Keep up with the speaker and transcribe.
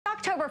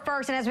October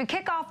 1st, and as we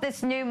kick off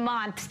this new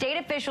month, state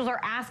officials are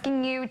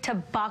asking you to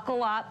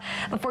buckle up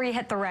before you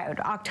hit the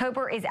road.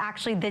 October is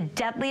actually the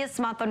deadliest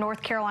month on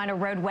North Carolina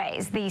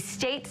roadways. The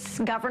state's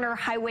Governor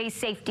Highway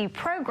Safety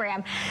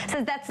Program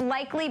says that's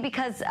likely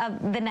because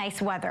of the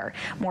nice weather.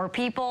 More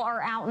people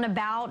are out and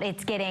about.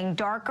 It's getting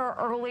darker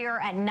earlier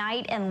at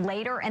night and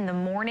later in the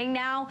morning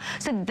now,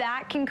 so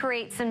that can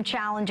create some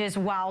challenges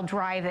while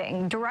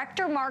driving.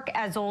 Director Mark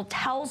Ezzell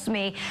tells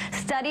me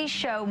studies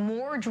show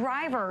more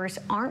drivers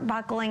aren't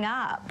buckling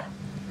up.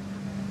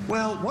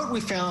 Well, what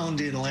we found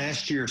in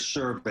last year's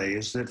survey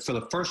is that for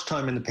the first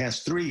time in the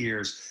past 3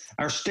 years,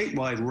 our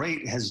statewide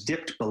rate has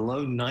dipped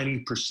below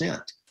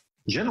 90%.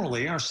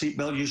 Generally, our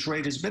seatbelt use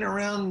rate has been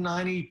around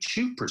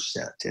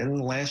 92%,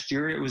 and last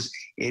year it was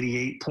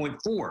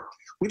 88.4.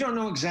 We don't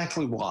know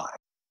exactly why.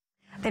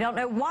 They don't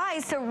know why,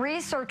 so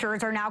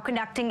researchers are now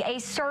conducting a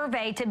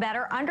survey to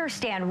better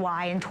understand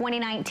why. In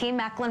 2019,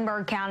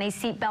 Mecklenburg County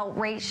seatbelt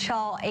rates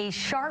saw a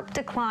sharp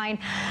decline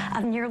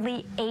of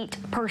nearly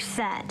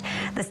 8%.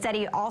 The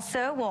study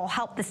also will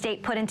help the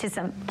state put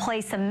into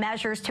place some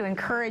measures to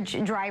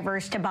encourage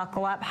drivers to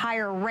buckle up.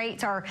 Higher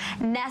rates are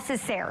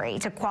necessary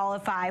to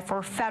qualify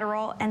for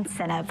federal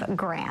incentive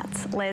grants. Liz?